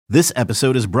This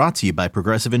episode is brought to you by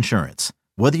Progressive Insurance.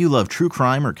 Whether you love true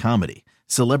crime or comedy,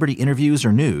 celebrity interviews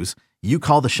or news, you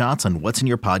call the shots on what's in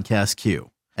your podcast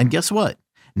queue. And guess what?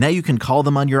 Now you can call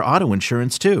them on your auto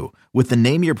insurance too with the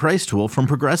Name Your Price tool from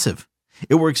Progressive.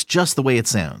 It works just the way it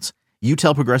sounds. You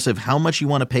tell Progressive how much you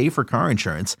want to pay for car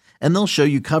insurance, and they'll show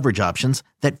you coverage options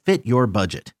that fit your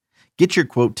budget. Get your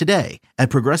quote today at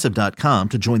Progressive.com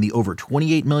to join the over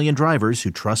 28 million drivers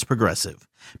who trust Progressive.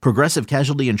 Progressive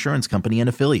Casualty Insurance Company and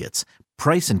Affiliates.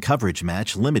 Price and coverage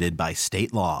match limited by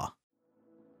state law.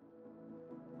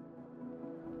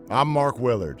 I'm Mark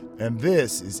Willard, and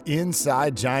this is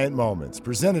Inside Giant Moments,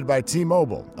 presented by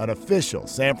T-Mobile, an official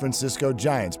San Francisco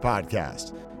Giants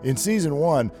podcast. In Season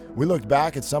 1, we looked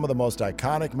back at some of the most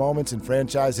iconic moments in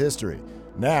franchise history.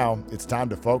 Now, it's time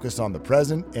to focus on the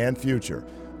present and future.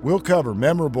 We'll cover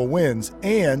memorable wins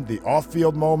and the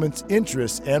off-field moments,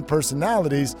 interests, and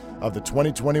personalities of the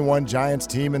 2021 Giants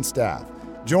team and staff.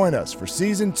 Join us for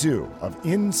Season 2 of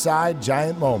Inside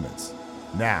Giant Moments,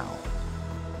 now.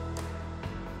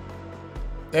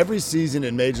 Every season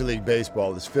in Major League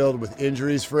Baseball is filled with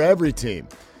injuries for every team.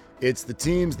 It's the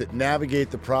teams that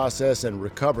navigate the process and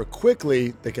recover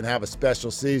quickly that can have a special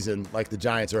season like the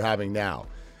Giants are having now.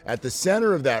 At the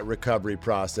center of that recovery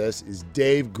process is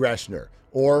Dave Greshner,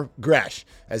 or Gresh,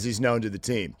 as he's known to the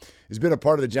team. He's been a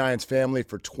part of the Giants family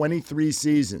for 23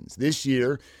 seasons. This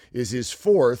year is his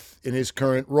fourth in his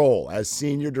current role as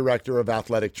Senior Director of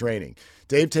Athletic Training.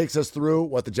 Dave takes us through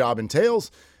what the job entails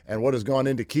and what has gone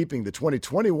into keeping the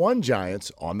 2021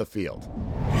 Giants on the field.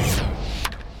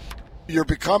 You're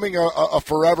becoming a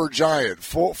forever Giant.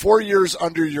 4 years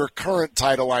under your current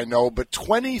title, I know, but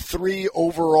 23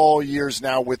 overall years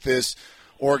now with this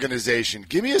organization.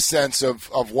 Give me a sense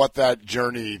of what that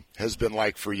journey has been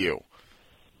like for you.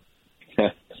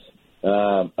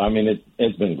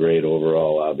 It's been great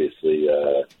overall, obviously.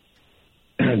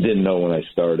 Didn't know when I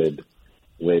started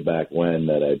way back when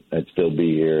that I'd still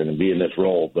be here and be in this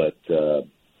role, but,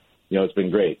 it's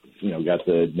been great. Got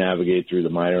to navigate through the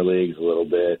minor leagues a little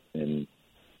bit in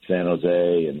San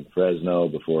Jose and Fresno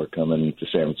before coming to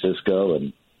San Francisco,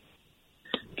 and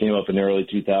came up in the early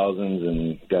 2000s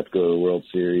and got to go to the World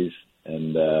Series,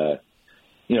 and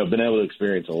been able to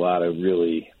experience a lot of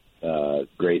really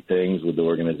great things with the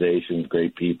organization,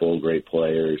 great people, great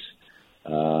players.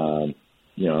 I'm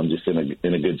just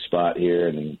in a good spot here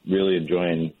and really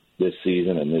enjoying this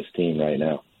season and this team right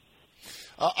now.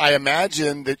 I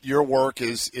imagine that your work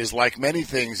is like many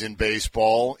things in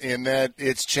baseball in that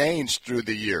it's changed through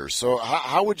the years. So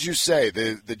how would you say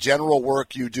the general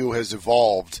work you do has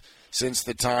evolved since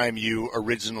the time you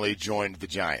originally joined the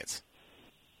Giants?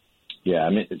 Yeah,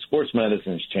 sports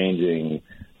medicine is changing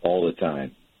all the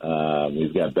time.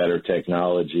 We've got better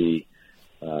technology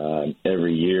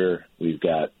every year. We've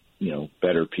got,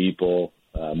 better people,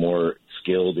 more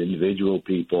skilled individual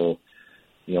people.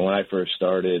 When I first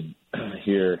started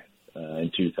here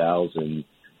in 2000,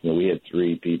 we had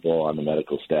 3 people on the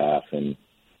medical staff, and,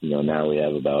 now we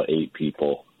have about 8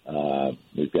 people.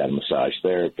 We've got a massage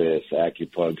therapist,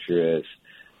 acupuncturist.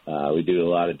 We do a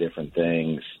lot of different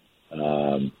things,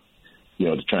 to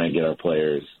try and get our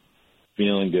players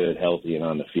feeling good, healthy, and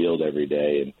on the field every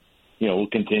day. And, we'll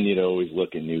continue to always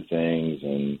look at new things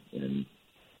and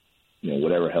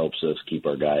whatever helps us keep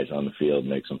our guys on the field,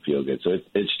 makes them feel good. So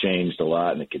it's changed a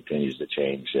lot, and it continues to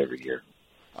change every year.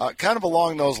 Kind of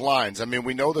along those lines,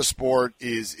 we know the sport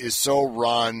is so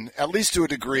run, at least to a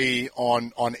degree,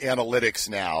 on analytics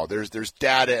now. There's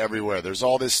data everywhere. There's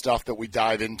all this stuff that we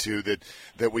dive into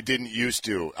that we didn't used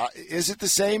to. Is it the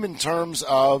same in terms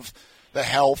of the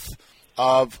health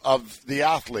of the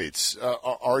athletes?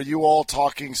 Are you all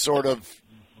talking sort of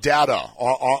data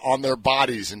on their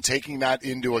bodies and taking that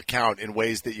into account in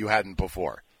ways that you hadn't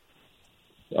before?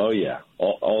 Oh, yeah.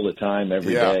 All the time,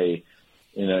 every day.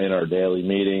 In our daily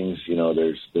meetings,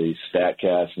 there's the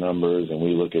StatCast numbers, and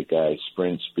we look at guys'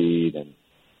 sprint speed and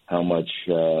how much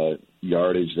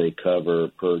yardage they cover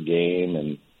per game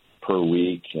and per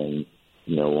week. And,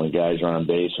 when guys are on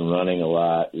base and running a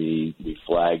lot, we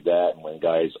flag that. And when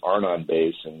guys aren't on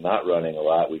base and not running a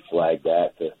lot, we flag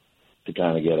that to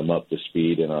kind of get them up to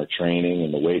speed in our training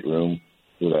in the weight room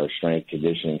with our strength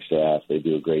conditioning staff. They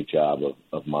do a great job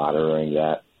of monitoring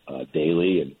that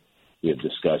daily, and we have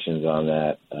discussions on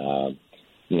that.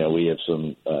 We have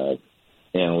some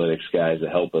analytics guys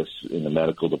that help us in the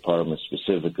medical department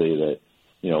specifically that,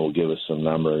 will give us some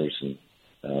numbers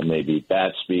and maybe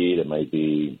bat speed. It might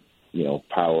be,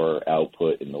 power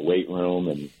output in the weight room.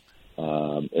 And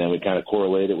then we kind of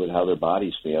correlate it with how their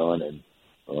body's feeling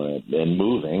and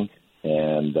moving.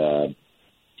 And,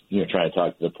 try to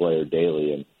talk to the player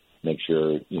daily and make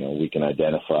sure, we can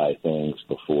identify things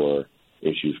before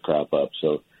issues crop up.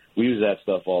 So we use that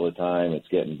stuff all the time. It's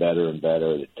getting better and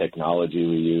better. The technology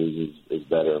we use is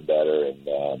better and better,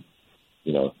 and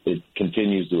it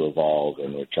continues to evolve,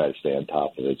 and we try to stay on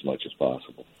top of it as much as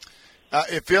possible.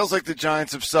 It feels like the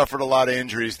Giants have suffered a lot of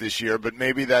injuries this year, but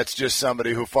maybe that's just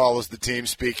somebody who follows the team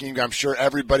speaking. I'm sure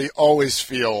everybody always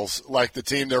feels like the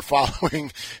team they're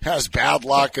following has bad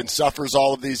luck and suffers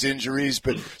all of these injuries.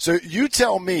 But so you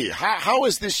tell me, how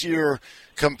is this year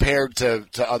compared to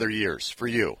other years for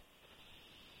you?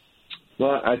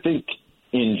 Well, I think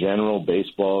in general,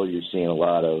 baseball, you're seeing a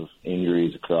lot of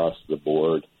injuries across the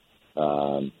board.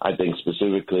 I think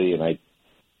specifically, and I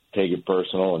take it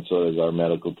personal, and so does our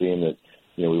medical team, that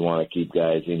we want to keep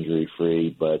guys injury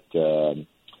free. But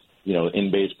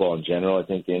in baseball in general, I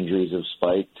think the injuries have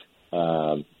spiked.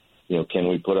 Can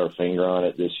we put our finger on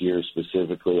it this year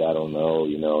specifically? I don't know.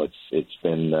 It's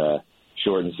been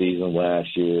shortened season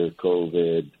last year,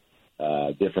 COVID,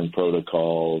 different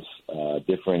protocols,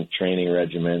 different training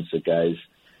regimens that guys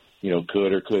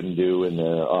could or couldn't do in the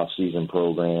off-season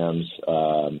programs.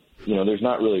 There's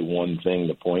not really one thing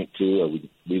to point to.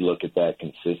 We look at that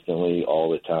consistently all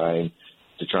the time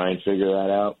to try and figure that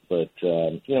out. But,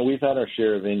 we've had our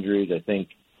share of injuries. I think,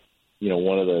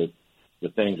 one of the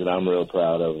things that I'm real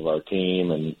proud of our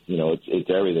team, and, it's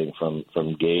everything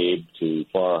from Gabe to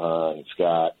Farhan and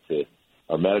Scott to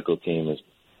our medical team is,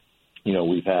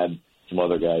 we've had some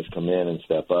other guys come in and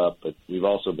step up, but we've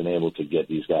also been able to get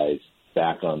these guys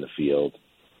back on the field,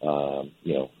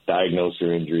 diagnose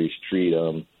their injuries, treat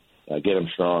them, get them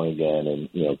strong again,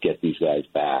 and, get these guys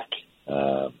back.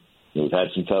 We've had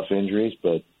some tough injuries,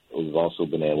 but we've also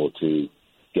been able to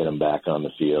get them back on the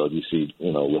field. You see,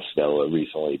 Listella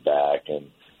recently back and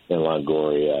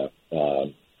Longoria,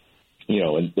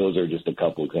 and those are just a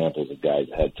couple examples of guys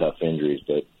that had tough injuries,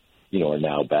 but, are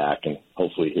now back and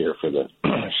hopefully here for the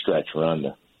stretch run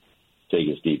to take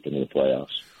us deep into the playoffs.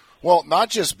 Well, not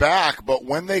just back, but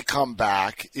when they come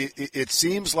back, it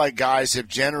seems like guys have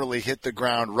generally hit the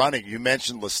ground running. You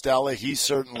mentioned Listella. He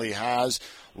certainly has.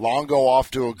 Longo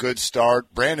off to a good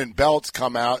start. Brandon Belt's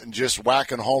come out and just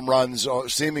whacking home runs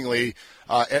seemingly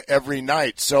every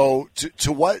night. So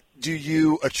to what do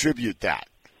you attribute that?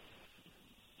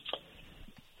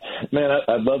 Man,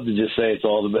 I'd love to just say it's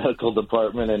all the medical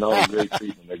department and all the great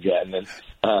treatment they're getting. And,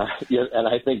 and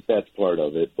I think that's part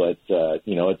of it. But,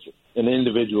 it's an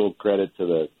individual credit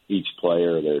to each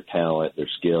player, their talent, their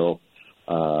skill.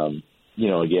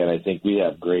 Again, I think we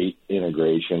have great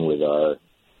integration with our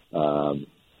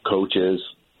coaches,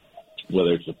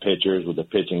 whether it's the pitchers with the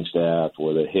pitching staff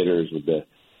or the hitters with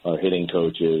our hitting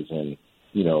coaches, and,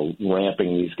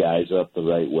 ramping these guys up the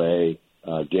right way,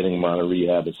 getting them on a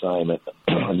rehab assignment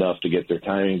enough to get their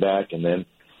timing back, and then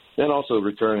also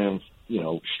returning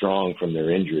them, strong from their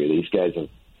injury. These guys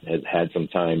have had some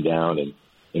time down and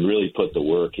really put the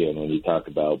work in. When you talk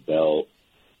about Belt,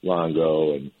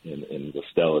 Longo, and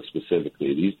Listella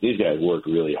specifically, these guys worked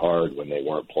really hard when they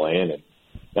weren't playing, and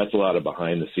that's a lot of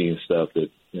behind-the-scenes stuff that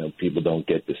people don't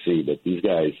get to see. But these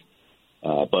guys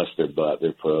bust their butt.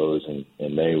 They're pros, and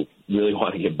they really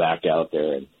want to get back out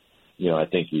there. And I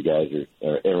think you guys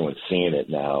everyone's seeing it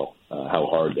now, how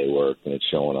hard they work, and it's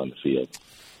showing on the field.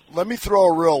 Let me throw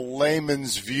a real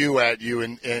layman's view at you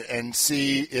and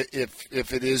see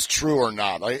if it is true or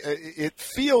not. It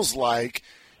feels like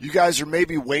you guys are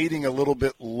maybe waiting a little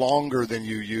bit longer than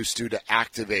you used to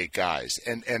activate guys,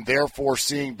 and therefore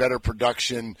seeing better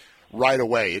production right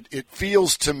away. It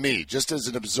feels to me, just as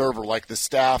an observer, like the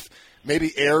staff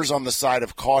maybe errs on the side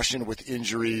of caution with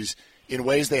injuries in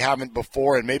ways they haven't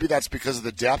before, and maybe that's because of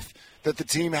the depth that the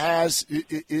team has.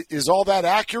 Is all that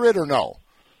accurate or no?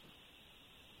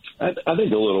 I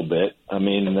think a little bit. I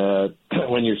mean,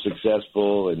 when you're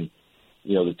successful and,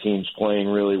 the team's playing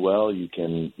really well, you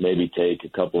can maybe take a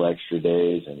couple extra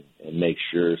days and make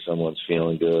sure someone's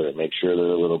feeling good or make sure they're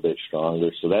a little bit stronger.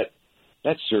 So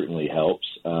that certainly helps.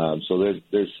 So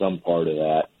there's some part of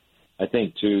that. I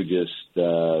think, too, just,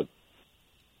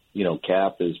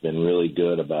 Cap has been really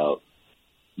good about,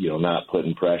 not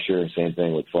putting pressure. Same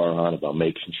thing with Farhan, about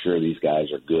making sure these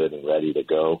guys are good and ready to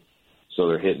go. So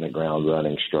they're hitting the ground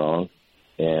running strong,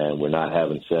 and we're not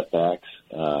having setbacks.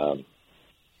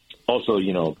 Also,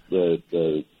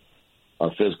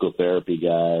 our physical therapy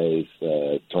guys,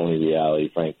 Tony Reale,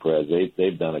 Frank Perez,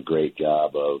 they've done a great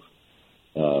job of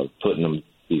putting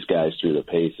these guys through the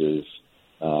paces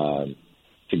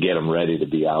to get them ready to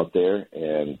be out there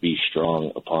and be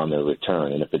strong upon their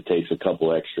return. And if it takes a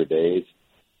couple extra days,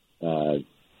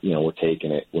 we're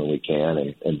taking it when we can,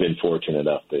 and been fortunate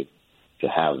enough to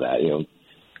have that.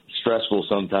 Stressful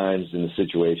sometimes in the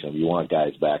situation. You want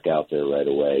guys back out there right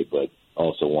away, but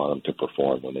also want them to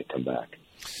perform when they come back.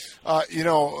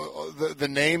 The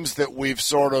names that we've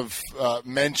sort of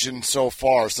mentioned so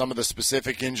far, some of the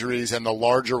specific injuries and the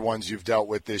larger ones you've dealt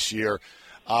with this year,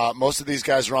 most of these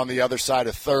guys are on the other side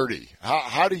of 30.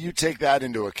 How do you take that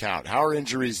into account? How are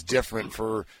injuries different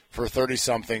for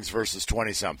 30-somethings versus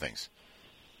 20-somethings?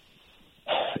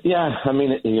 Yeah, I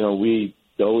mean, we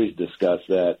always discuss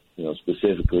that,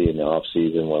 specifically in the off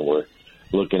season when we're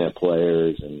looking at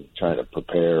players and trying to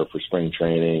prepare for spring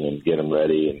training and get them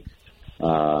ready.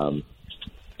 And,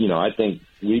 I think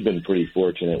we've been pretty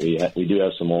fortunate. We do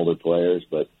have some older players,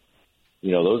 but,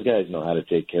 those guys know how to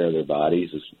take care of their bodies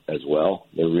as well.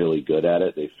 They're really good at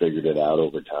it. They figured it out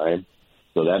over time.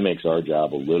 So that makes our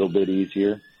job a little bit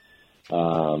easier.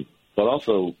 But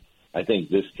also, I think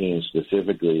this team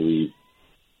specifically, we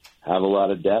have a lot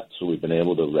of depth, so we've been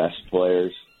able to rest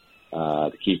players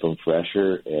to keep them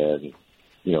fresher. And,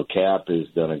 Cap has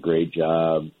done a great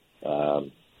job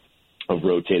of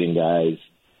rotating guys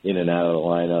in and out of the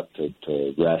lineup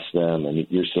to rest them. And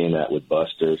you're seeing that with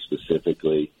Buster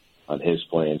specifically on his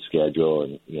playing schedule.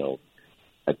 And,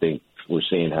 I think we're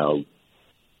seeing how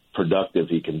productive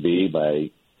he can be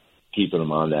by keeping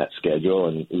him on that schedule.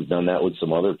 And we've done that with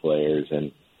some other players.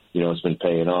 And, it's been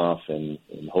paying off. And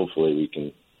hopefully we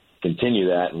can continue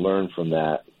that and learn from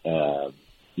that,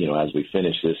 as we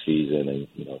finish this season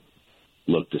and,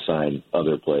 look to sign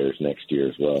other players next year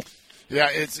as well. Yeah,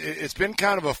 it's been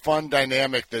kind of a fun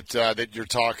dynamic that you're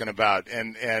talking about,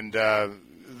 and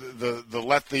the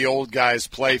let the old guys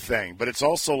play thing. But it's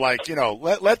also like,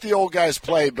 let the old guys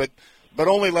play, but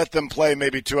only let them play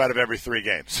maybe 2 out of every 3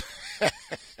 games.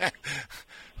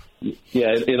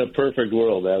 Yeah, in a perfect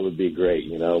world, that would be great,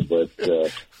 But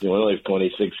we only have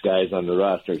 26 guys on the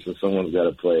roster, so someone's got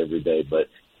to play every day. But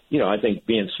I think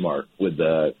being smart with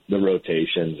the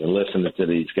rotations and listening to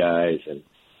these guys, and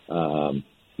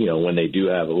when they do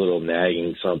have a little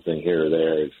nagging something here or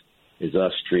there, is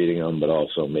us treating them, but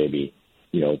also maybe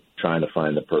trying to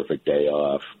find the perfect day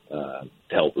off to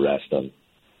help rest them.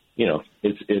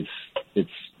 It's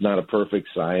not a perfect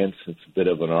science; it's a bit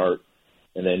of an art.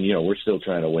 And then, we're still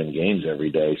trying to win games every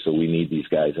day, so we need these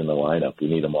guys in the lineup. We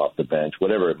need them off the bench,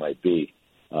 whatever it might be.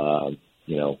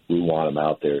 We want them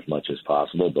out there as much as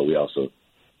possible, but we also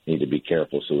need to be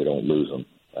careful so we don't lose them.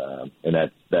 And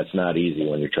that's not easy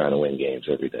when you're trying to win games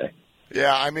every day.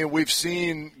 Yeah, I mean, we've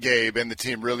seen Gabe and the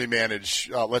team really manage.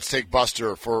 Let's take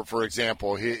Buster, for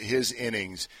example, his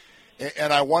innings.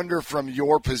 And I wonder from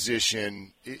your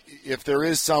position if there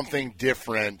is something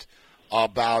different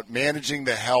about managing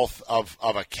the health of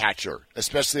a catcher,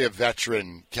 especially a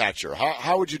veteran catcher.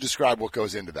 How would you describe what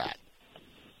goes into that?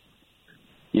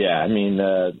 Yeah, I mean,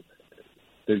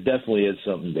 there definitely is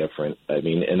something different. I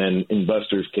mean, and then in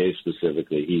Buster's case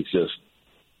specifically, he's just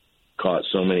caught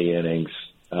so many innings.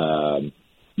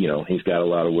 He's got a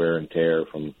lot of wear and tear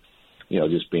from,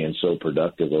 just being so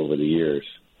productive over the years.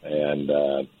 And,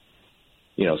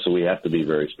 so we have to be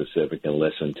very specific and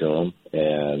listen to him.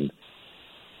 And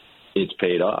it's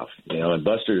paid off, and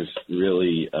Buster's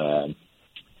really,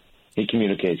 he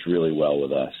communicates really well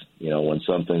with us. When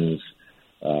something's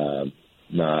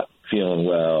not feeling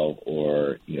well,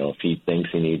 or, if he thinks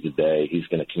he needs a day, he's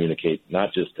going to communicate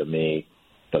not just to me,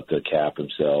 but to Cap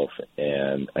himself.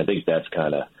 And I think that's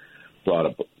kind of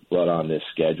brought on this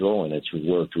schedule, and it's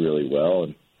worked really well.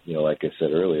 And, like I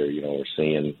said earlier, we're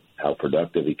seeing how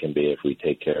productive he can be if we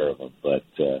take care of him. But,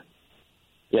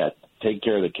 take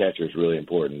care of the catcher is really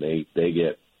important. They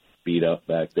get beat up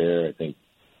back there. I think,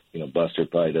 Buster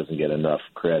probably doesn't get enough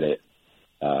credit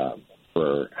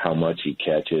for how much he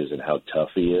catches and how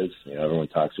tough he is. Everyone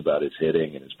talks about his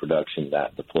hitting and his production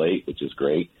at the plate, which is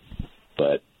great.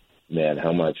 But, man,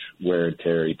 how much wear and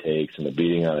tear he takes and the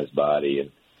beating on his body,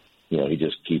 and, he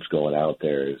just keeps going out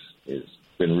there is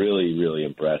been really, really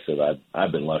impressive.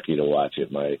 I've been lucky to watch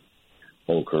it my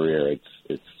whole career.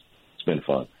 It's been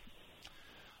fun.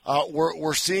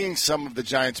 We're seeing some of the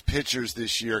Giants pitchers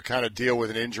this year kind of deal with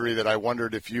an injury that I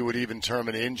wondered if you would even term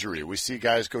an injury. We see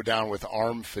guys go down with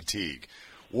arm fatigue.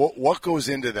 What goes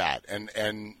into that, and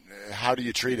how do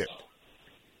you treat it?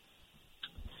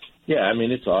 Yeah, I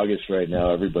mean, it's August right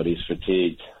now. Everybody's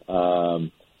fatigued,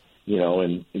 and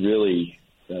really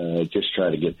just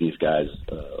try to get these guys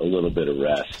a little bit of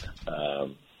rest.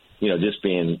 Just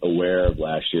being aware of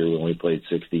last year when we played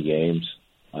 60 games,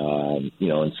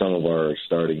 and some of our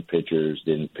starting pitchers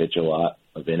didn't pitch a lot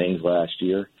of innings last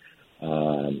year.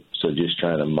 So just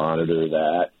trying to monitor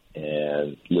that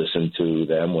and listen to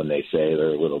them when they say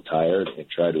they're a little tired, and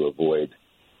try to avoid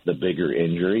the bigger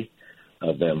injury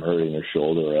of them hurting their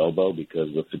shoulder or elbow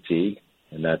because of fatigue.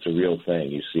 And that's a real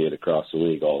thing. You see it across the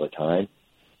league all the time.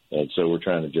 And so we're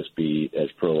trying to just be as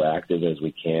proactive as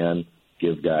we can,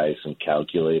 give guys some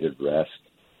calculated rest,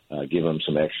 give them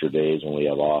some extra days when we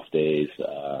have off days,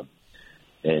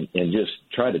 and just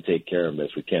try to take care of them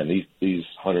as we can. These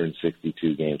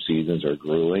 162 game seasons are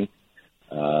grueling,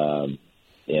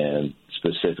 and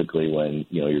specifically when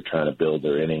you're trying to build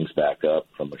their innings back up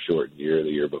from a short year the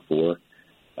year before,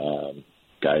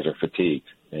 guys are fatigued,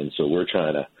 and so we're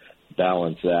trying to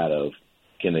balance that of,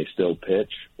 can they still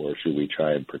pitch, or should we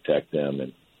try and protect them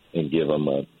and give them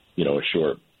a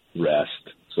short rest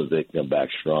so they can come back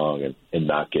strong and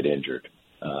not get injured.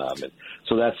 And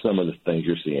so that's some of the things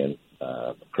you're seeing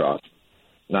across,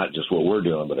 not just what we're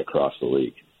doing, but across the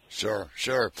league. Sure.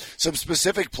 Some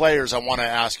specific players I want to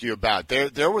ask you about.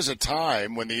 There was a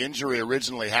time when the injury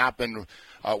originally happened,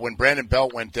 when Brandon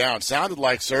Belt went down. Sounded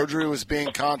like surgery was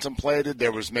being contemplated.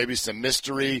 There was maybe some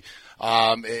mystery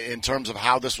in terms of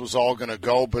how this was all going to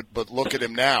go, but look at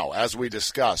him now, as we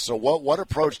discussed. So what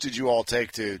approach did you all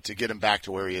take to get him back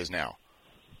to where he is now?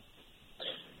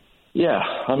 Yeah,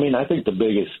 I mean, I think the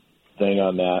biggest thing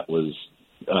on that was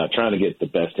trying to get the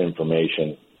best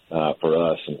information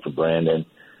for us and for Brandon.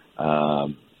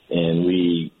 And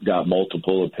we got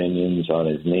multiple opinions on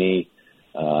his knee.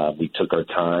 We took our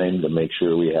time to make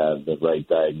sure we had the right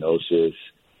diagnosis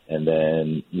and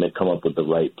then come up with the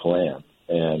right plan.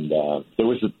 And there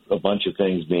was a bunch of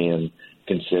things being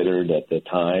considered at the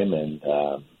time,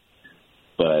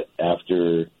 but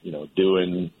after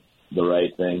doing the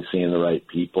right thing, seeing the right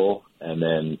people, and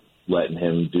then letting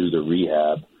him do the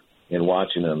rehab and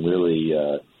watching him really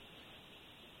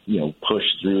push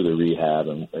through the rehab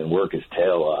and work his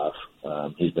tail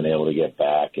off, he's been able to get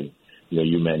back. And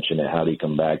you mentioned it, how did he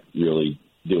come back really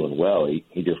doing well?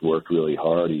 He just worked really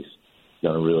hard. He's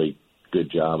done a really good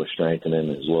job of strengthening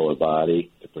his lower body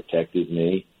to protect his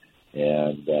knee,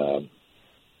 and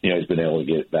he's been able to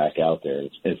get back out there.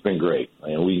 It's been great. I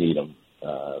mean, we need him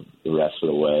the rest of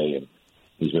the way, and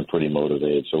he's been pretty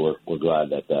motivated. So we're glad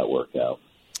that worked out.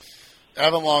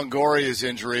 Evan Longoria's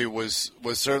injury was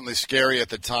certainly scary at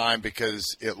the time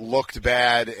because it looked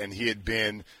bad, and he had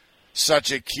been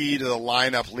such a key to the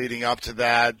lineup leading up to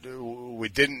that. We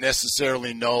didn't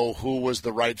necessarily know who was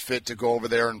the right fit to go over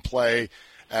there and play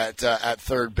at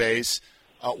third base.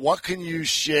 What can you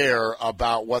share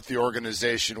about what the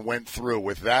organization went through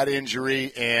with that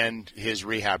injury and his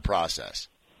rehab process?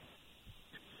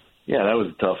 Yeah, that was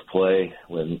a tough play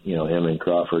when him and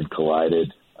Crawford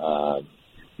collided.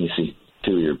 You see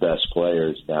two of your best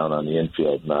players down on the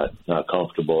infield, not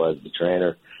comfortable as the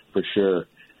trainer, for sure.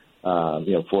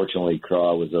 Fortunately,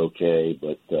 Craw was okay,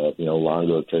 but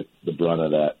Longo took the brunt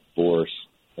of that force.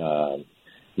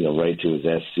 Right to his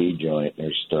SC joint,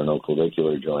 or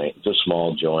sternoclavicular joint. It's a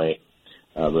small joint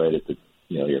right at the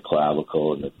your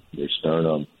clavicle and your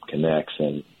sternum connects,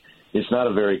 and it's not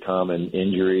a very common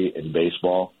injury in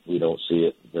baseball. We don't see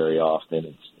it very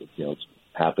often. It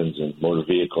happens in motor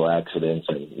vehicle accidents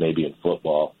and maybe in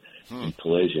football in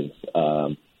collisions.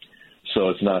 So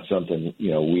it's not something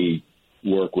we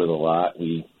work with a lot.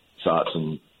 We sought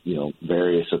some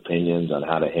various opinions on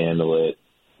how to handle it.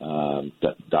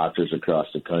 Doctors across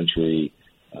the country.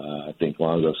 I think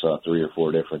Longo saw 3 or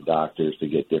 4 different doctors to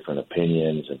get different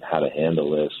opinions and how to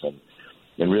handle this.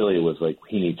 And really it was like,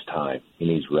 he needs time. He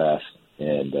needs rest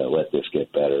and let this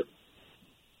get better.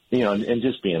 And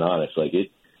just being honest,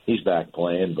 he's back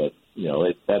playing, but,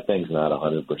 that thing's not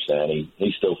 100%.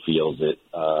 He still feels it,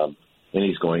 and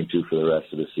he's going to for the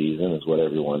rest of the season, is what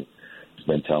everyone has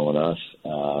been telling us.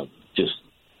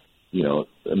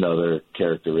 Another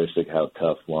characteristic, how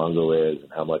tough Longo is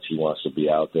and how much he wants to be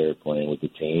out there playing with the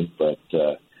team. But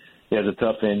he has a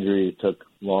tough injury. It took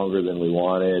longer than we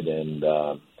wanted,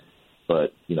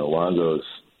 but Longo's,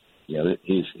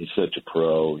 he's such a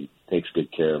pro. He takes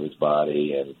good care of his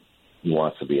body, and he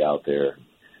wants to be out there.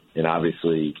 And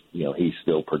obviously, he's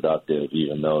still productive,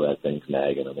 even though that thing's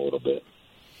nagging him a little bit.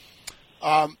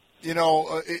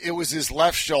 It was his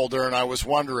left shoulder, and I was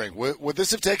wondering, would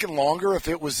this have taken longer if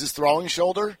it was his throwing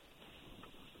shoulder?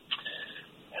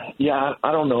 Yeah,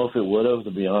 I don't know if it would have,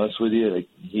 to be honest with you.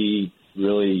 He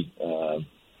really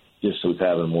just was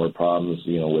having more problems,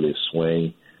 with his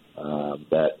swing.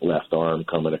 That left arm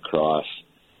coming across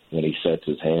when he sets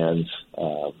his hands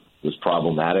was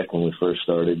problematic when we first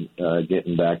started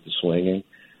getting back to swinging.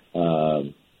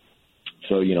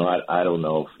 So, I don't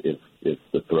know if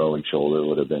the throwing shoulder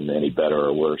would have been any better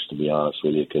or worse, to be honest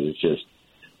with you, because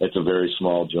it's a very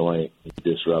small joint. It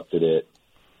disrupted it,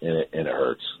 and it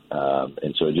hurts.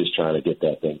 And so just trying to get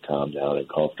that thing calmed down and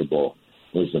comfortable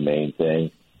was the main thing.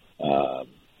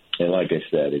 And like I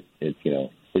said,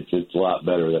 it's a lot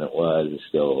better than it was. It's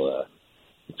still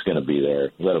it's going to be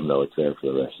there. Let them know it's there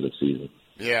for the rest of the season.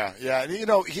 Yeah. You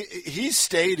know, he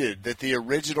stated that the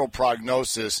original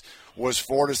prognosis was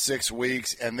 4 to 6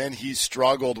 weeks, and then he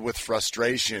struggled with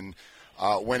frustration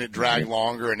when it dragged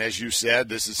longer. And as you said,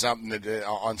 this is something that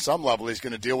on some level he's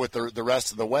going to deal with the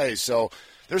rest of the way. So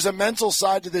there's a mental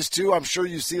side to this too. I'm sure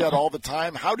you see that all the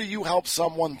time. How do you help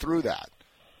someone through that?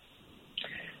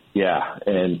 Yeah,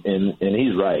 and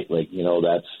he's right. Like, you know,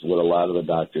 that's what a lot of the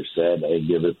doctors said. They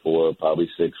give it for probably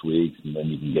 6 weeks, and then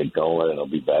you can get going, and it'll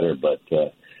be better. But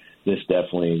this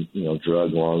definitely, you know,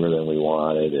 drug longer than we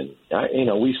wanted.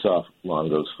 And, we saw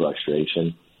Longo's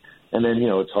frustration. And then, you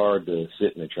know, it's hard to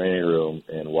sit in the training room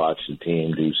and watch the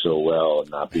team do so well and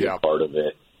not be a part of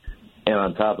it. And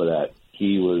on top of that,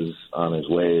 he was on his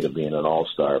way to being an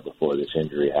all-star before this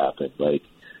injury happened. Like,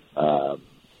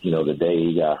 the day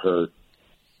he got hurt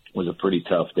was a pretty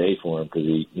tough day for him because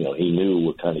he knew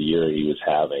what kind of year he was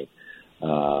having.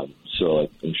 So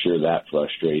I'm sure that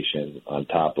frustration on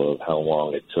top of how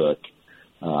long it took,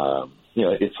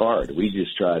 it's hard. We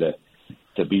just try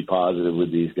to be positive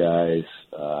with these guys,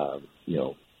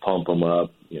 pump them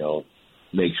up,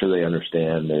 make sure they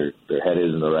understand their head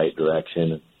is in the right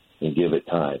direction and give it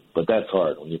time. But that's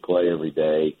hard. When you play every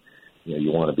day,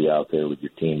 you want to be out there with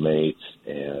your teammates,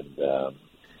 and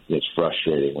it's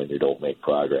frustrating when you don't make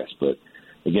progress. But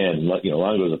again,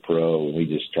 Longo's a pro, and we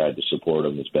just tried to support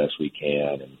him as best we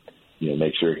can, and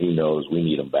make sure he knows we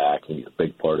need him back. We need a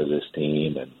big part of this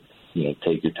team, and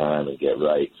take your time and get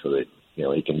right so that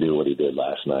he can do what he did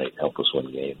last night, help us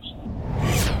win games.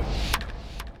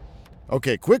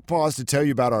 Okay, quick pause to tell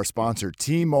you about our sponsor,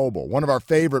 T-Mobile, one of our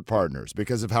favorite partners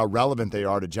because of how relevant they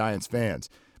are to Giants fans.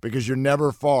 Because you're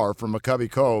never far from McCovey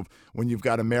Cove when you've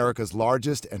got America's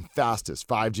largest and fastest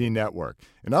 5G network.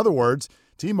 In other words,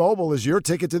 T-Mobile is your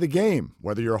ticket to the game,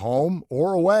 whether you're home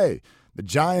or away. The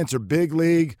Giants are big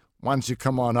league. Why don't you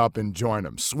come on up and join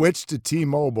them? Switch to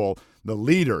T-Mobile, the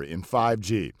leader in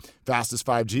 5G. Fastest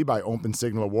 5G by Open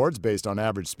Signal Awards based on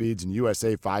average speeds in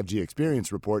USA 5G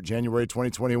Experience Report January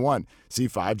 2021. See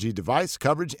 5G device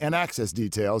coverage and access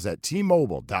details at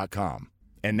T-Mobile.com.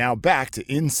 And now back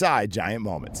to Inside Giant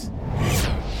Moments.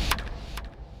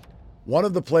 One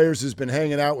of the players who's been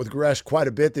hanging out with Gresh quite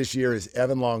a bit this year is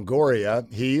Evan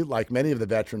Longoria. He, like many of the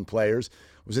veteran players,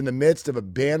 was in the midst of a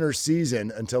banner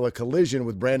season until a collision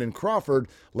with Brandon Crawford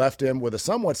left him with a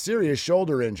somewhat serious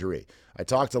shoulder injury. I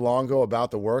talked to Longo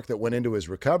about the work that went into his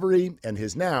recovery and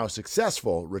his now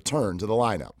successful return to the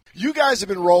lineup. You guys have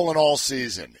been rolling all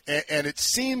season, and it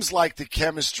seems like the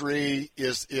chemistry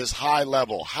is high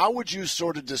level. How would you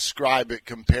sort of describe it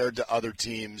compared to other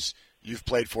teams you've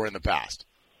played for in the past?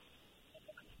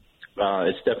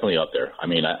 It's definitely up there. I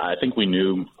mean, I think we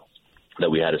knew that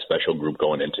we had a special group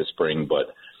going into spring,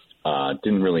 but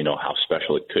didn't really know how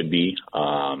special it could be.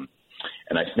 And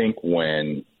I think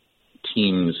when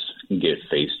teams get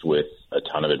faced with a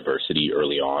ton of adversity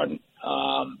early on,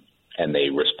 and they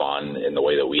respond in the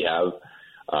way that we have,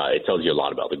 it tells you a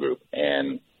lot about the group.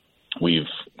 And we've,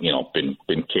 been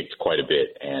kicked quite a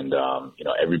bit. And,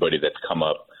 everybody that's come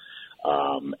up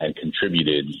and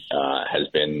contributed has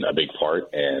been a big part,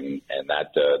 and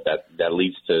that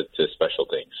leads to special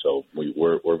things. So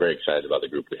we're very excited about the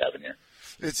group we have in here.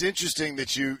 It's interesting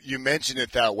that you mention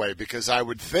it that way, because I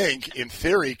would think, in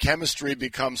theory, chemistry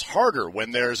becomes harder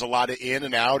when there's a lot of in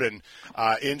and out and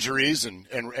injuries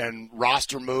and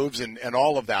roster moves and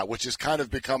all of that, which has kind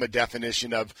of become a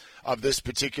definition of this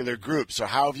particular group. So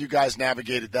how have you guys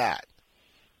navigated that?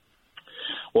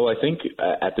 Well, I think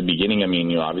at the beginning,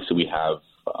 obviously we have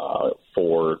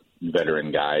 4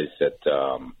 veteran guys that,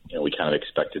 we kind of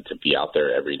expected to be out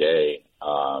there every day.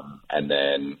 And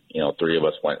then, 3 of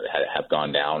us have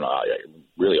gone down.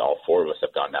 Really, all 4 of us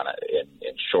have gone down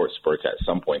in short spurts at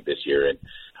some point this year.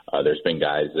 And there's been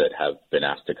guys that have been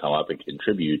asked to come up and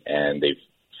contribute, and they've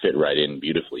fit right in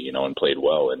beautifully, and played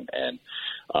well and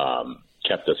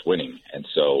kept us winning. And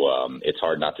so it's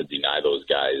hard not to deny those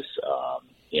guys,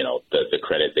 the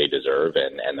credit they deserve.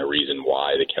 And the reason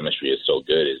why the chemistry is so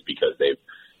good is because they've,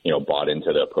 bought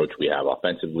into the approach we have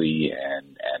offensively,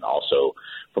 and also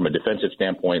from a defensive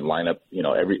standpoint, lineup,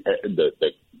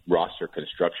 the roster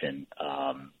construction,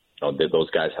 those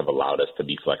guys have allowed us to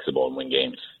be flexible and win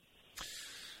games.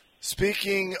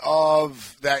 Speaking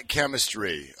of that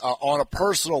chemistry, on a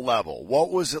personal level,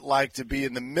 what was it like to be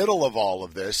in the middle of all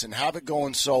of this and have it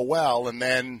going so well and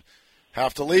then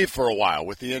have to leave for a while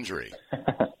with the injury?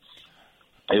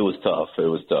 It was tough. It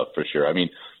was tough for sure.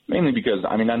 Mainly because,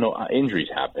 I know injuries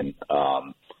happen.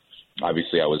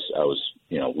 Obviously, I was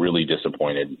really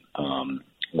disappointed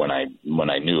when I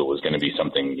knew it was going to be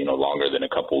something, longer than a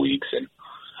couple weeks. And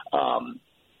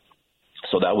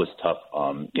So that was tough,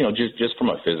 just from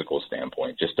a physical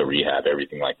standpoint, just the rehab,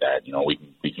 everything like that. We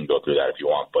can go through that if you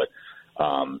want, but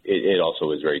it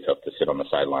also is very tough to sit on the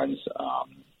sidelines,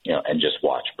 and just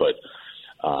watch. But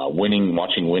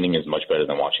watching winning is much better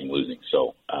than watching losing.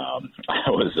 So I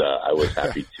was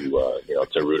happy to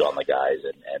root on the guys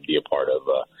and be a part of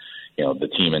the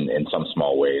team in some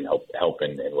small way and help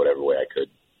in whatever way I could.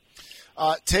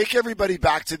 Take everybody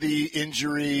back to the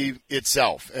injury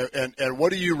itself, and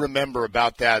what do you remember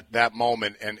about that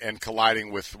moment and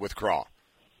colliding with Craw?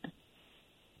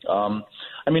 I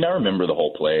remember the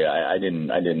whole play. I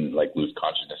didn't like lose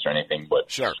consciousness or anything, but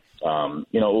sure.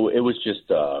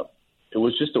 It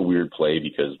was just a weird play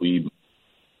because we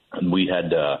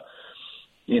had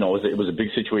it was a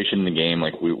big situation in the game.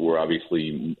 Like we were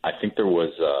obviously, I think there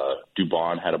was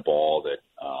Dubon had a ball that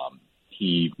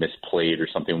he misplayed or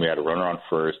something. We had a runner on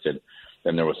first, and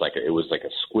then there was it was like a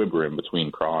squibber in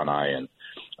between Craw and I, and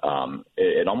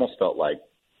it almost felt like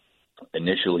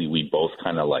initially we both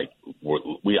kind of I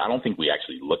don't think we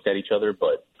actually looked at each other,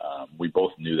 but we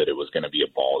both knew that it was going to be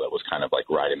a ball that was kind of like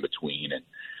right in between, and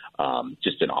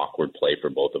just an awkward play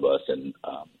for both of us. And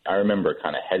I remember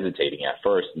kind of hesitating at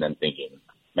first and then thinking,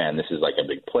 man, this is like a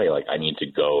big play. Like I need to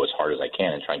go as hard as I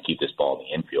can and try and keep this ball in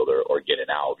the infield or get it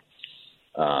out.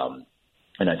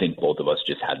 And I think both of us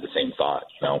just had the same thought,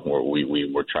 where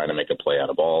we were trying to make a play on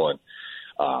a ball and,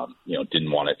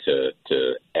 didn't want it to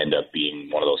end up being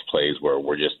one of those plays where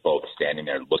we're just both standing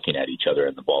there looking at each other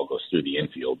and the ball goes through the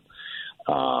infield.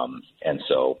 And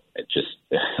so it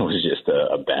was just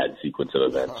a bad sequence of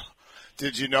events.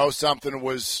 Did you know something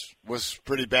was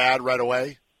pretty bad right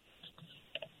away?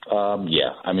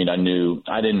 Yeah. I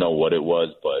didn't know what it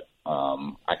was, but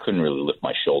I couldn't really lift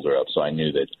my shoulder up. So I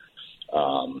knew that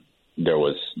there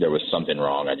was something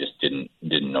wrong. I just didn't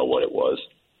know what it was.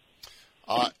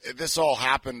 This all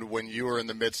happened when you were in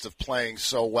the midst of playing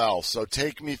so well. So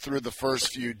take me through the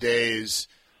first few days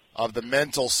of the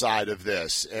mental side of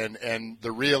this and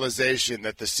the realization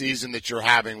that the season that you're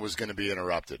having was going to be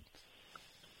interrupted.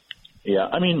 Yeah,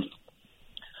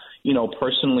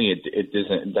 personally, it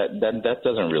doesn't that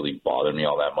doesn't really bother me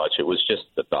all that much. It was just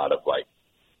the thought of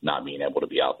not being able to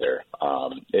be out there.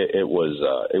 It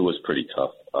was pretty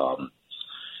tough.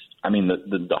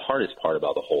 The hardest part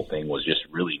about the whole thing was just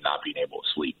really not being able to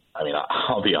sleep.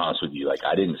 I'll be honest with you.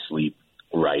 I didn't sleep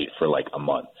right for a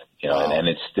month, Wow. and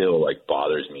it still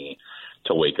bothers me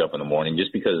to wake up in the morning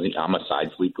just because I'm a side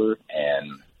sleeper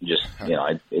and just,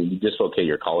 you dislocate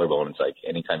your collarbone. It's like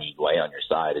anytime you lay on your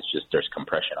side, it's just, there's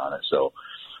compression on it. So,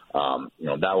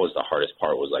 that was the hardest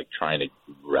part was trying to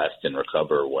rest and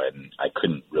recover when I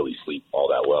couldn't really sleep all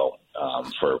that well,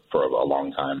 for a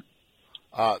long time.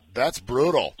 That's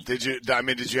brutal. Did you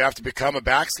have to become a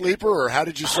back sleeper, or how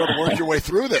did you sort of work your way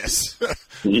through this?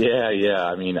 Yeah.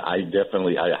 I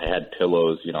had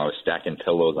pillows, I was stacking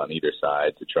pillows on either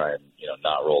side to try and,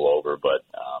 not roll over. But,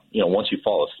 once you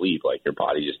fall asleep, your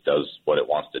body just does what it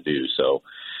wants to do. So,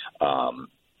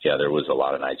 there was a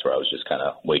lot of nights where I was just kind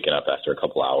of waking up after a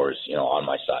couple hours, on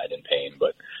my side in pain.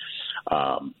 But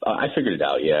I figured it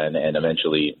out, yeah, and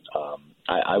eventually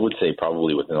I would say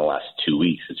probably within the last 2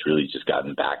 weeks, it's really just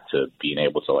gotten back to being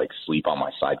able to sleep on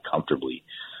my side comfortably.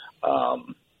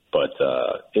 But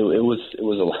it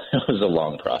was a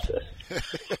long process.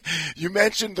 You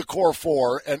mentioned the core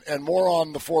four, and more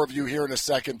on the four of you here in a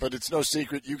second. But it's no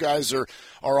secret you guys are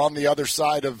on the other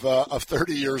side of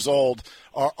 30 years old.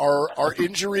 Are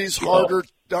injuries harder?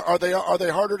 Are they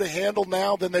harder to handle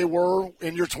now than they were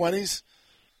in your 20s?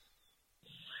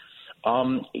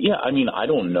 Yeah, I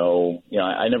don't know.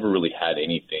 I never really had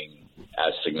anything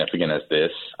as significant as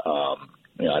this.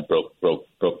 I broke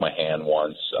my hand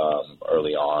once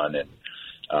early on, and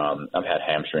I've had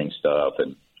hamstring stuff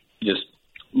and just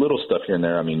little stuff here and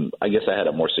there. I guess I had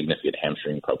a more significant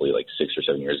hamstring probably 6 or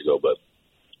 7 years ago, but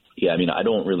yeah, I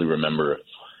don't really remember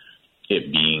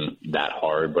it being that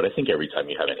hard. But I think every time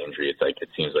you have an injury, it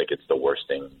seems like it's the worst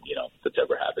thing that's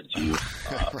ever happened to you.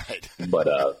 Right. But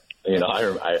I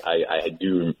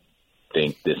do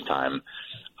think this time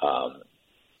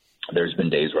there's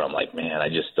been days where I'm like, man, I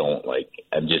just don't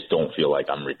feel like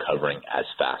I'm recovering as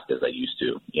fast as I used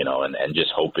to, and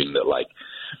just hoping that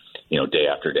day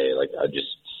after day, I just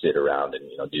sit around and,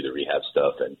 do the rehab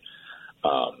stuff and,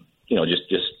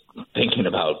 just thinking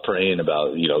about, praying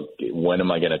about, when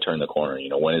am I going to turn the corner?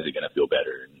 When is it going to feel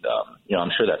better? And,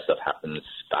 I'm sure that stuff happens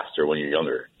faster when you're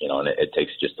younger, and it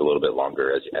takes just a little bit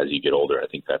longer as you get older. I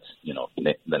think that's,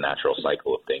 the natural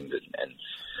cycle of things and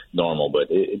normal, but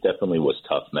it definitely was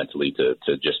tough mentally to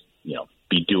just,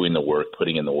 be doing the work,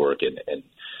 putting in the work. And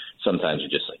sometimes you're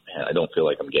just like, man, I don't feel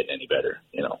like I'm getting any better,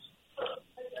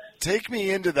 take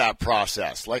me into that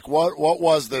process. Like, what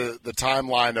was the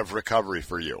timeline of recovery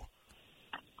for you?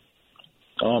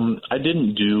 I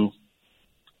didn't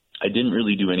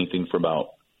really do anything for about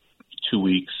 2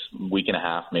 weeks, week and a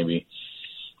half maybe.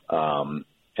 And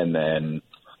then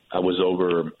I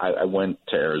went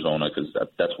to Arizona because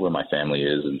that's where my family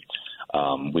is.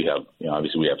 And we have,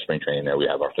 obviously we have spring training there. We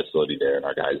have our facility there and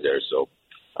our guys there. So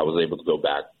I was able to go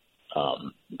back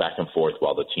and forth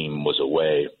while the team was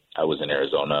away. I was in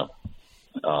Arizona,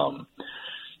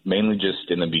 mainly just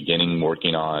in the beginning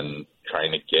working on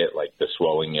trying to get like the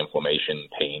swelling, inflammation,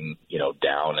 pain,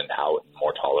 down and out and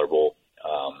more tolerable.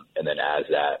 And then as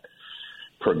that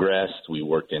progressed, we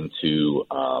worked into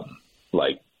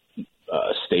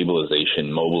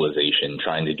stabilization, mobilization,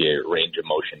 trying to get range of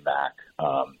motion back.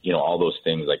 All those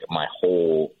things, like my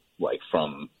whole, like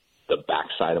from the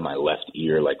backside of my left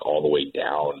ear, like all the way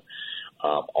down,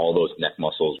 all those neck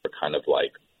muscles were kind of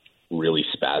like really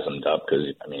spasmed up. Cause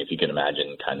I mean, if you can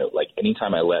imagine kind of like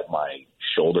anytime I let my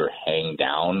shoulder hang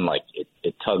down, like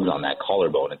it tugs on that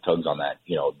collarbone, it tugs on that,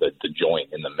 the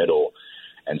joint in the middle.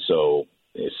 And so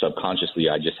subconsciously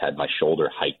I just had my shoulder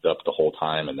hiked up the whole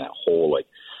time, and that whole like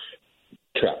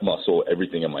trap muscle,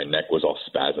 everything in my neck was all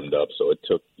spasmed up. So it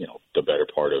took, the better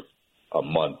part of a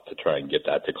month to try and get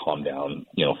that to calm down,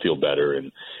 feel better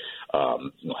and,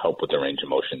 help with the range of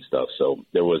motion stuff. So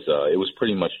it was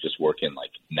pretty much just working like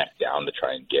neck down to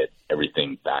try and get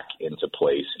everything back into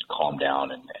place and calm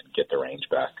down and get the range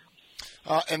back.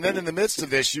 And then in the midst of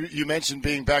this, you mentioned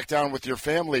being back down with your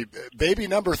family, baby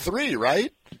number 3,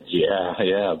 right? Yeah.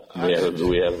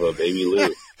 We have a baby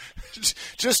Lou.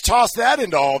 Just toss that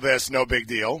into all this. No big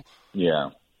deal. Yeah.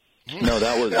 No,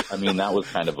 that was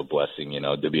kind of a blessing,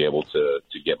 to be able to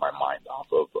get my mind off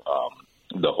of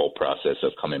the whole process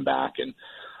of coming back and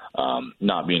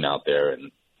not being out there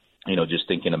and, just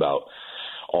thinking about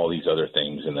all these other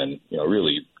things. And then,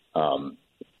 really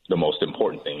the most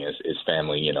important thing is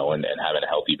family, and having a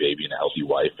healthy baby and a healthy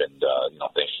wife. And,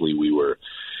 thankfully we were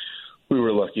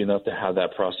lucky enough to have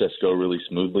that process go really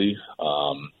smoothly.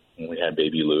 We had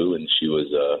baby Lou, and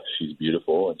she's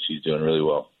beautiful and she's doing really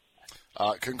well.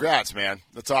 Congrats, man.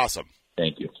 That's awesome.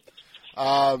 Thank you.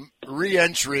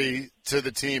 Re-entry to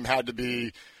the team had to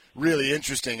be really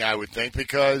interesting, I would think,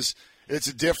 because it's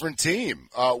a different team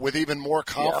with even more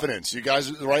confidence. Yeah. You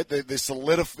guys, right?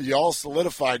 You all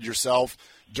solidified yourself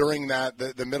during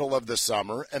the middle of the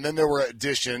summer, and then there were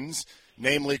additions,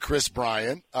 namely Chris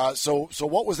Bryant. So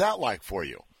what was that like for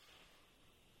you?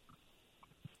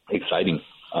 Exciting.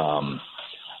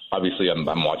 Obviously, I'm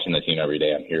watching the team every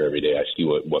day. I'm here every day. I see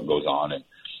what goes on, and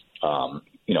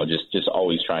just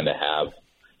always trying to have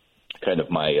kind of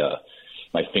my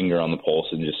finger on the pulse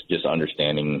and just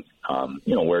understanding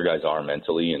where guys are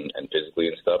mentally and physically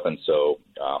and stuff. And so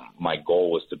my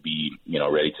goal was to be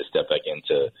ready to step back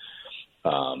into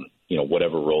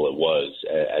whatever role it was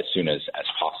as soon as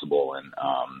possible.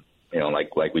 And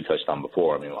like we touched on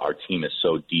before, I mean, our team is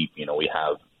so deep. We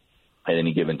have at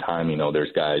any given time,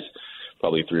 there's guys,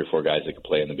 probably 3 or 4 guys that could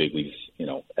play in the big leagues,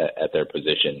 at their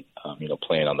position,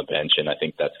 playing on the bench. And I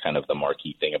think that's kind of the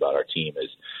marquee thing about our team is,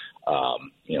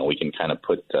 we can kind of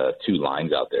put 2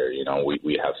 lines out there.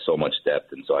 We have so much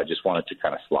depth. And so I just wanted to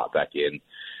kind of slot back in,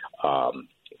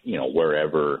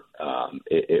 wherever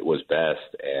it was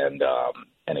best. And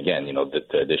again,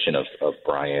 the addition of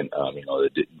Bryant,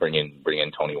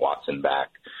 bringing Tony Watson back,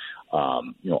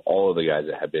 all of the guys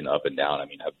that have been up and down,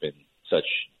 have been such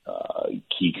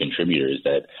key contributors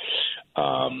that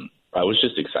I was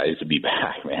just excited to be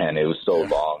back, man. It was so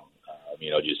long,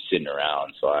 just sitting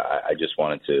around. So I just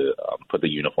wanted to put the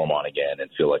uniform on again and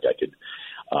feel like I could,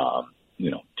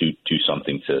 do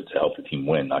something to help the team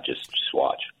win, not just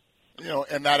watch.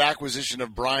 And that acquisition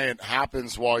of Bryant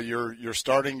happens while you're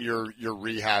starting your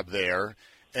rehab there.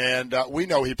 And we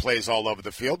know he plays all over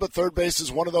the field, but third base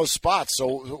is one of those spots. So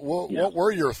what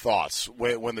were your thoughts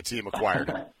when the team acquired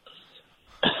him?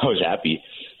 I was happy.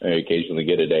 I occasionally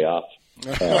get a day off.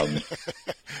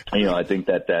 I think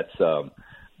that's going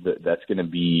to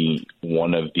be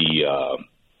one of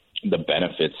the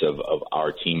benefits of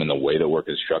our team and the way that we're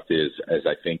constructed is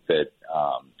I think that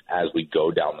as we go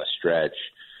down the stretch,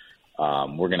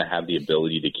 we're going to have the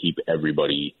ability to keep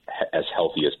everybody as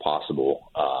healthy as possible.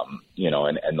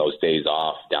 And those days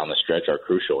off down the stretch are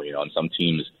crucial, and some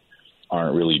teams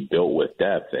aren't really built with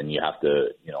depth and you have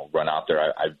to, run out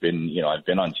there. I've been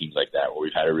on teams like that where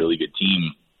we've had a really good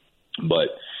team, but,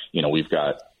 we've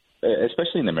got,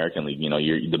 especially in the American League,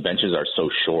 the benches are so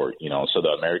short, so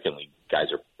the American League guys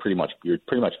are you're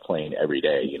pretty much playing every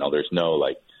day. There's no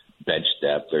like bench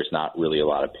depth. There's not really a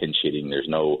lot of pinch hitting. There's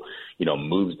no,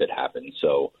 moves that happen.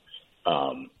 So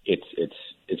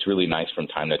it's really nice from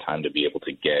time to time to be able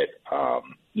to get a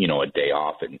day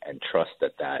off and trust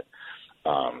that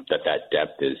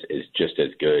depth is just as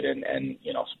good, and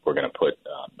we're going to put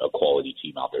a quality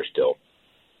team out there still.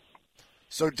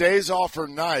 So days off are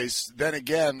nice. Then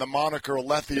again, the moniker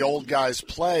 "Let the Old Guys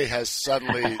Play" has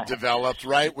suddenly developed,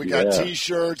 right? We got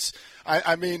T-shirts.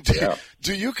 I mean,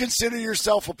 do you consider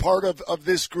yourself a part of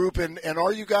this group, and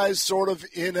are you guys sort of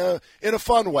in a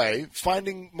fun way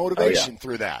finding motivation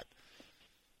through that?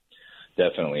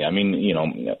 Definitely. I mean,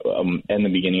 in the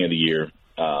beginning of the year,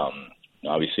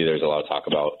 obviously there's a lot of talk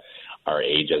about our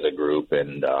age as a group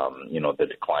and the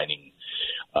declining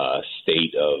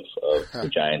state of the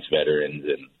Giants veterans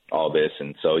and all this.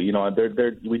 And so,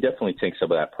 we definitely take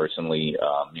some of that personally.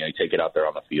 You take it out there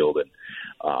on the field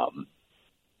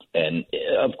and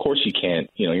of course you can't,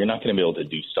 you're not going to be able to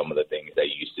do some of the things that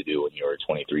you used to do when you were a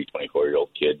 23, 24-year-old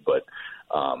kid. But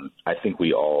I think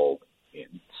we all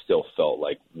still felt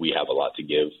like we have a lot to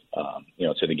give,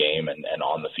 to the game and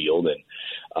on the field.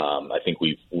 And I think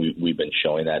we've been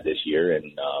showing that this year,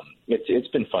 and it's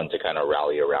been fun to kind of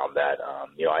rally around that.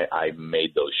 I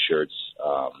made those shirts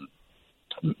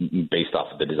based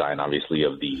off of the design, obviously,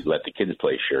 of the "Let the Kids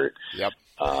Play" shirt. Yep.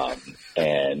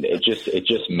 And it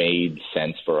just made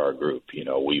sense for our group.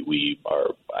 We are,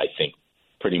 I think,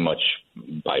 pretty much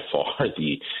by far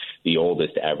the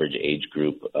oldest average age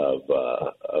group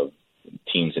of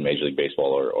teams in Major League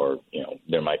Baseball, or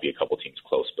there might be a couple teams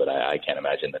close, but I can't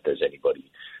imagine that there's anybody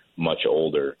much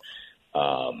older.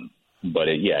 But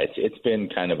it's been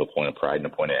kind of a point of pride and a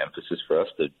point of emphasis for us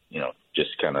to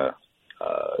just kind of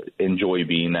enjoy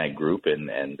being that group and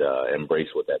embrace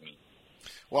what that means.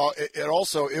 Well,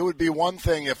 it would be one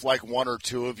thing if like one or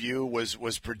two of you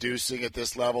was producing at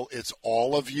this level. It's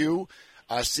all of you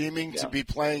seeming to be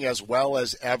playing as well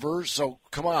as ever. So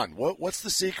come on, what's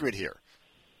the secret here?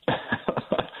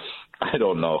 I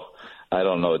don't know.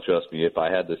 Trust me. If I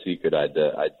had the secret, I'd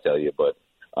tell you. But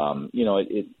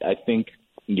I think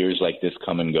years like this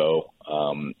come and go.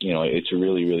 It's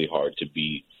really, really hard to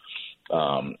be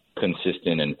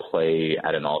consistent and play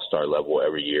at an all-star level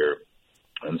every year.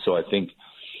 And so I think,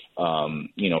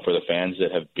 for the fans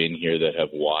that have been here, that have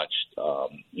watched,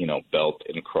 Belt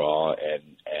and Craw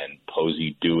and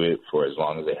Posey do it for as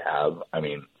long as they have, I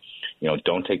mean,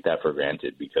 don't take that for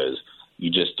granted, because you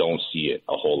just don't see it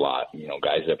a whole lot.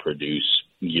 Guys that produce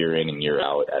year in and year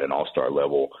out at an all-star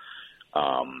level.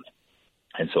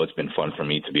 And so it's been fun for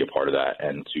me to be a part of that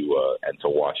and to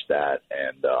watch that.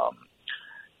 And,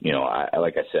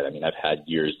 like I said, I mean, I've had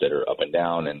years that are up and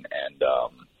down, and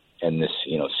this,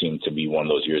 seemed to be one of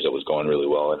those years that was going really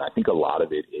well. And I think a lot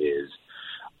of it is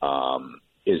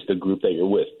the group that you're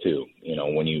with too.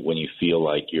 When you feel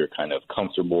like you're kind of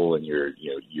comfortable and you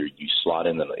slot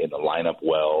in the lineup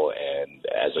well, and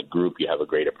as a group you have a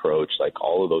great approach. Like,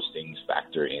 all of those things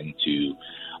factor into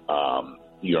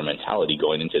your mentality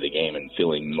going into the game, and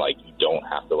feeling like you don't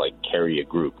have to like carry a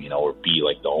group, or be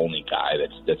like the only guy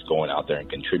that's going out there and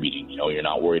contributing. You're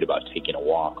not worried about taking a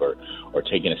walk or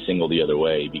taking a single the other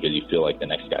way because you feel like the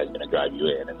next guy's going to drive you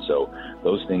in. And so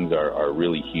those things are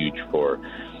really huge for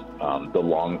the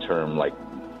long-term like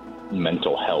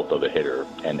mental health of a hitter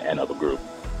and of a group.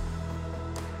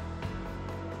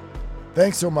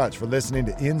 Thanks so much for listening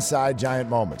to Inside Giant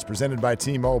Moments, presented by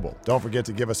T-Mobile. Don't forget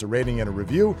to give us a rating and a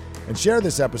review, and share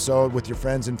this episode with your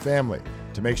friends and family.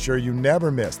 To make sure you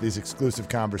never miss these exclusive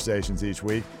conversations each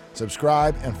week,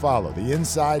 subscribe and follow the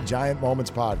Inside Giant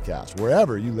Moments podcast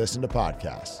wherever you listen to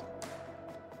podcasts.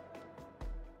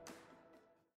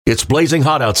 It's blazing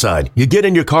hot outside. You get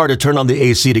in your car to turn on the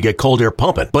AC to get cold air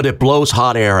pumping, but it blows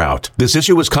hot air out. This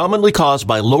issue is commonly caused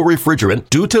by low refrigerant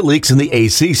due to leaks in the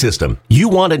AC system. You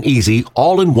want an easy,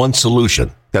 all-in-one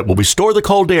solution that will restore the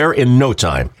cold air in no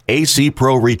time. AC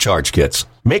Pro Recharge Kits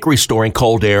make restoring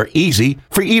cold air easy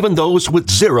for even those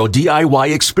with zero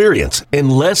DIY experience in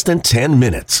less than 10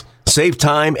 minutes. Save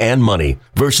time and money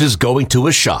versus going to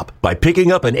a shop by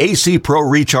picking up an AC Pro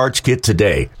Recharge Kit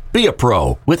today. Be a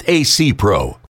pro with AC Pro.